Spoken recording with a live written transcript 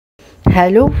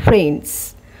Hello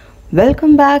friends,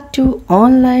 welcome back to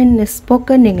online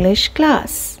spoken English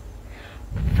class.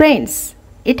 Friends,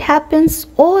 it happens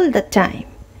all the time.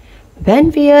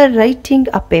 When we are writing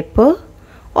a paper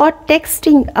or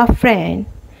texting a friend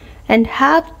and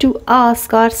have to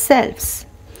ask ourselves,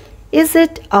 is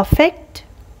it affect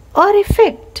or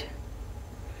effect?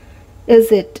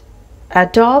 Is it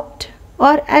adopt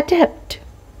or adapt?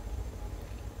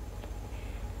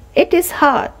 It is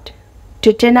hard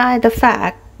to deny the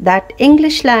fact that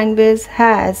English language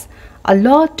has a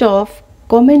lot of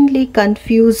commonly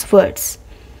confused words.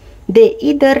 They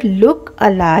either look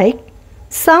alike,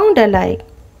 sound alike,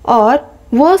 or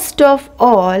worst of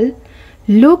all,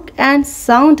 look and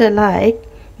sound alike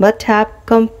but have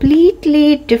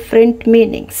completely different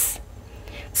meanings.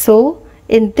 So,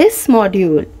 in this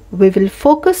module, we will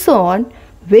focus on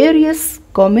various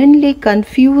commonly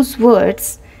confused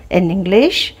words in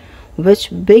English which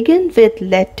begin with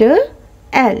letter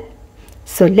L.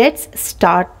 So let's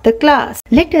start the class.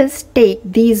 Let us take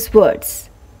these words,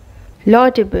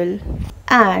 laudable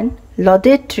and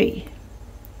laudatory.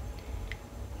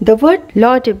 The word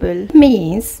laudable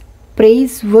means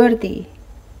praiseworthy,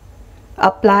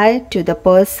 applied to the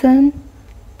person,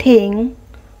 thing,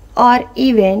 or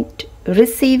event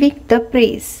receiving the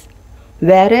praise,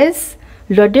 whereas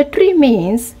laudatory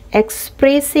means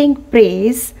expressing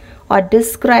praise or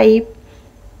describe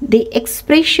the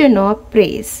expression of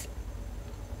praise.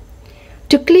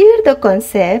 To clear the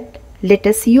concept, let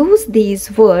us use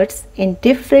these words in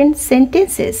different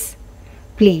sentences.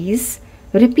 Please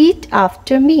repeat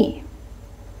after me.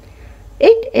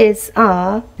 It is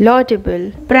a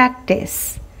laudable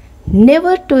practice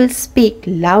never to speak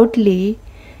loudly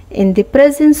in the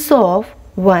presence of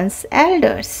one's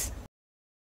elders.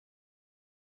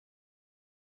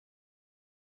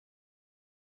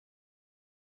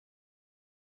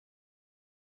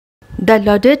 The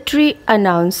laudatory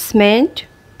announcement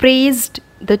praised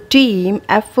the team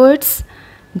efforts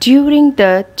during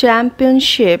the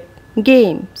championship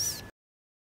games.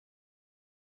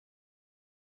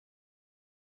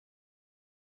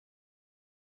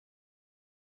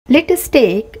 Let us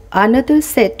take another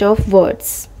set of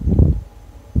words.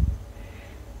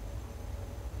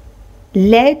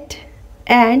 Led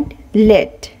and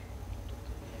led.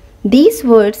 These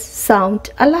words sound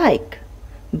alike,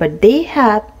 but they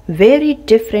have very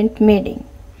different meaning.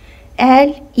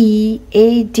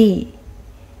 L-E-A-D,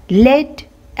 led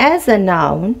as a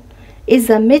noun is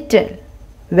a middle,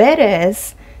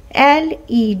 whereas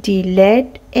L-E-D,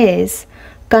 led is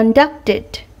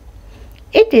conducted.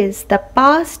 It is the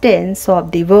past tense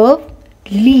of the verb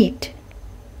lead.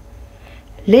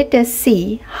 Let us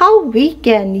see how we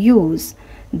can use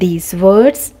these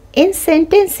words in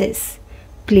sentences.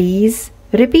 Please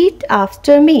repeat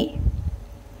after me.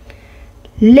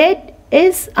 Lead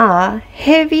is a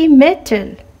heavy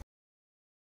metal.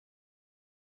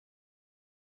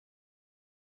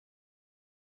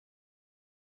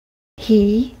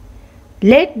 He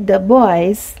led the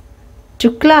boys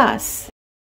to class.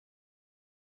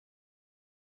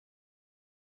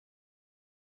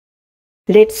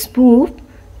 Let's move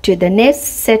to the next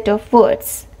set of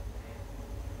words.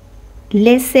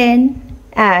 Listen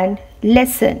and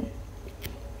lesson.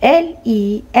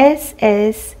 L-E-S-S-E-N,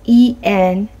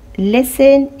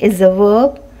 listen is a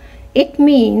verb. It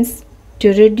means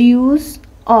to reduce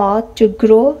or to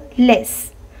grow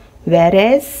less,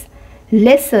 whereas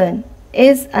lesson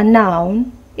is a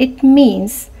noun. It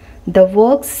means the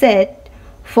work set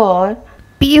for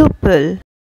pupil.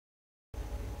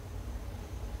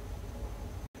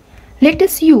 Let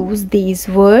us use these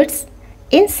words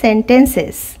in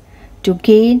sentences to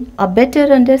gain a better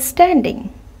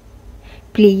understanding.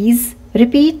 Please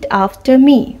repeat after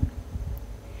me.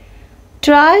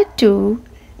 Try to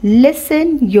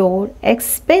lessen your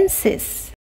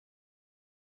expenses.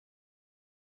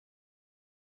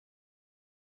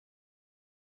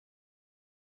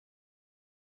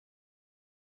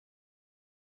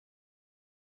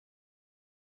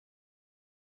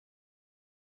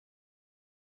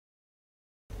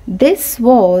 This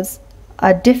was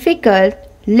a difficult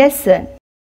lesson.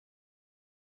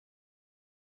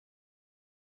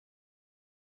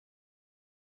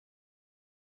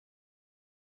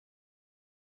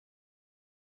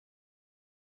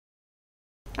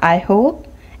 I hope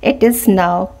it is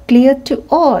now clear to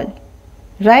all,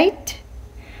 right?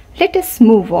 Let us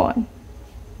move on.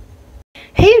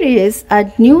 Here is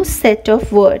a new set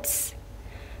of words,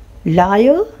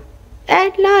 liar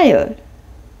and liar.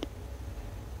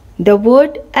 The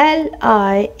word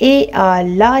L-I-A-R,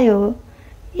 liar,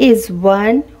 is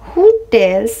one who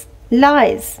tells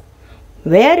lies,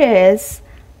 whereas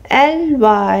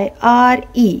Lyre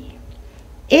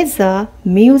is a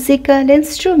musical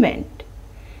instrument.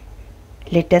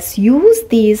 Let us use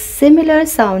these similar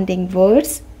sounding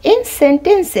words in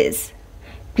sentences.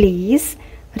 Please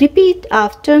repeat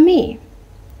after me.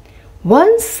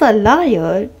 Once a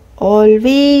liar,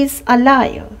 always a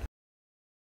liar.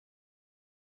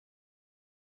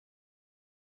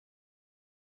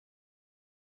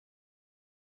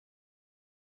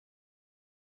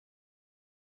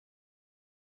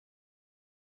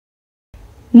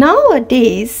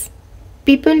 Nowadays,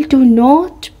 people do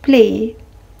not play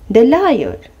the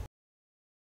lyre.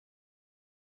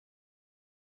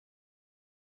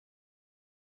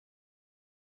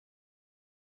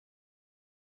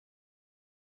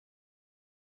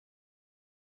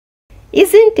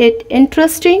 Isn't it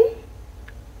interesting?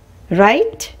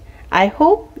 Right? I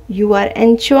hope you are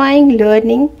enjoying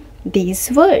learning these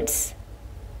words.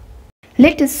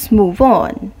 Let us move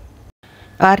on.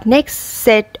 Our next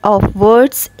set of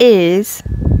words is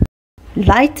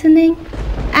lightning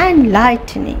and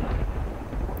lightning.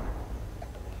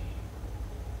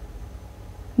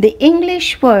 The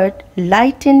English word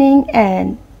lightning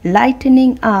and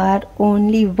lightning are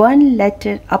only one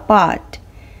letter apart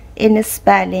in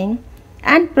spelling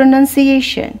and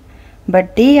pronunciation,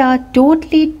 but they are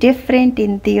totally different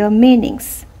in their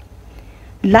meanings.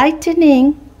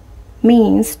 Lightening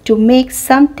means to make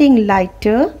something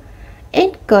lighter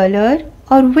in color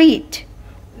or weight,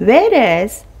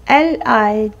 whereas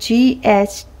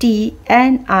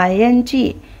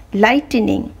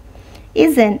lightning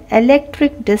is an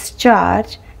electric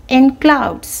discharge in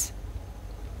clouds.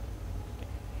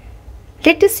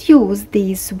 Let us use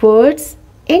these words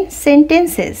in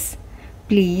sentences.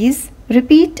 Please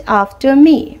repeat after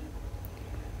me.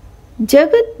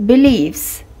 Jagat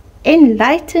believes in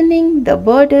lightening the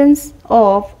burdens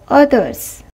of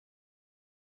others.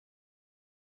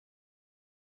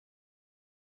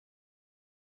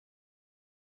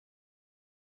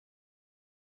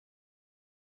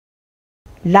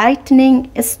 Lightning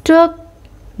struck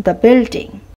the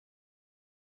building.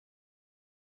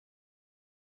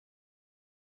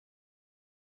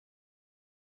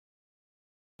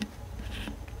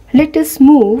 Let us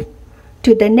move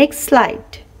to the next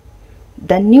slide.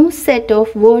 The new set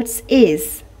of words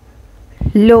is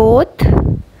loath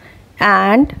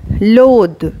and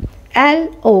loathe.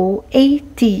 Loath.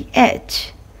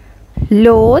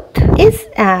 Loath is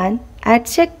an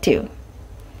adjective.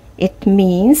 It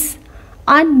means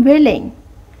unwilling,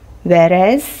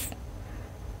 whereas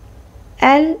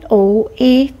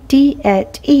loathe,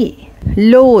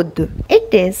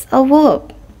 it is a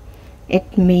verb.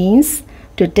 It means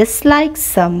to dislike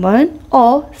someone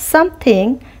or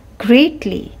something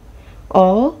greatly,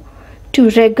 or to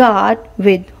regard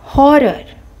with horror.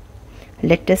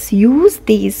 Let us use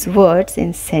these words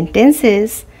in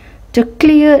sentences to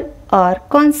clear our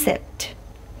concept.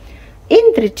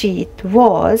 Indrajit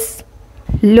was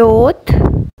loath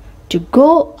to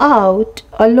go out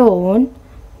alone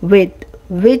with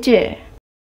Vijay.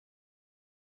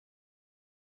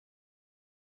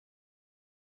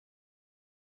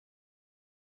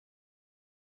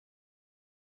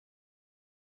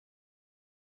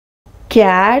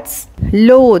 Cats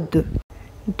loathe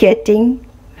getting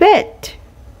wet.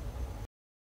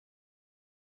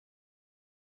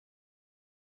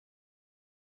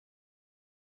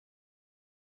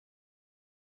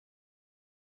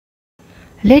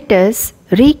 Let us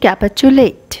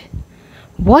recapitulate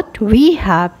what we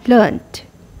have learnt.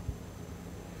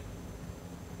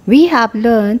 We have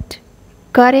learnt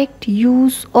correct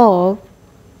use of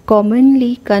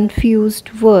commonly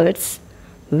confused words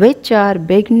which are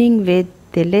beginning with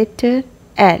the letter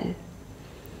L.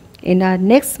 In our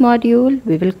next module,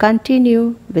 we will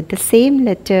continue with the same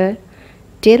letter.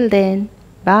 Till then,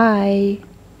 bye.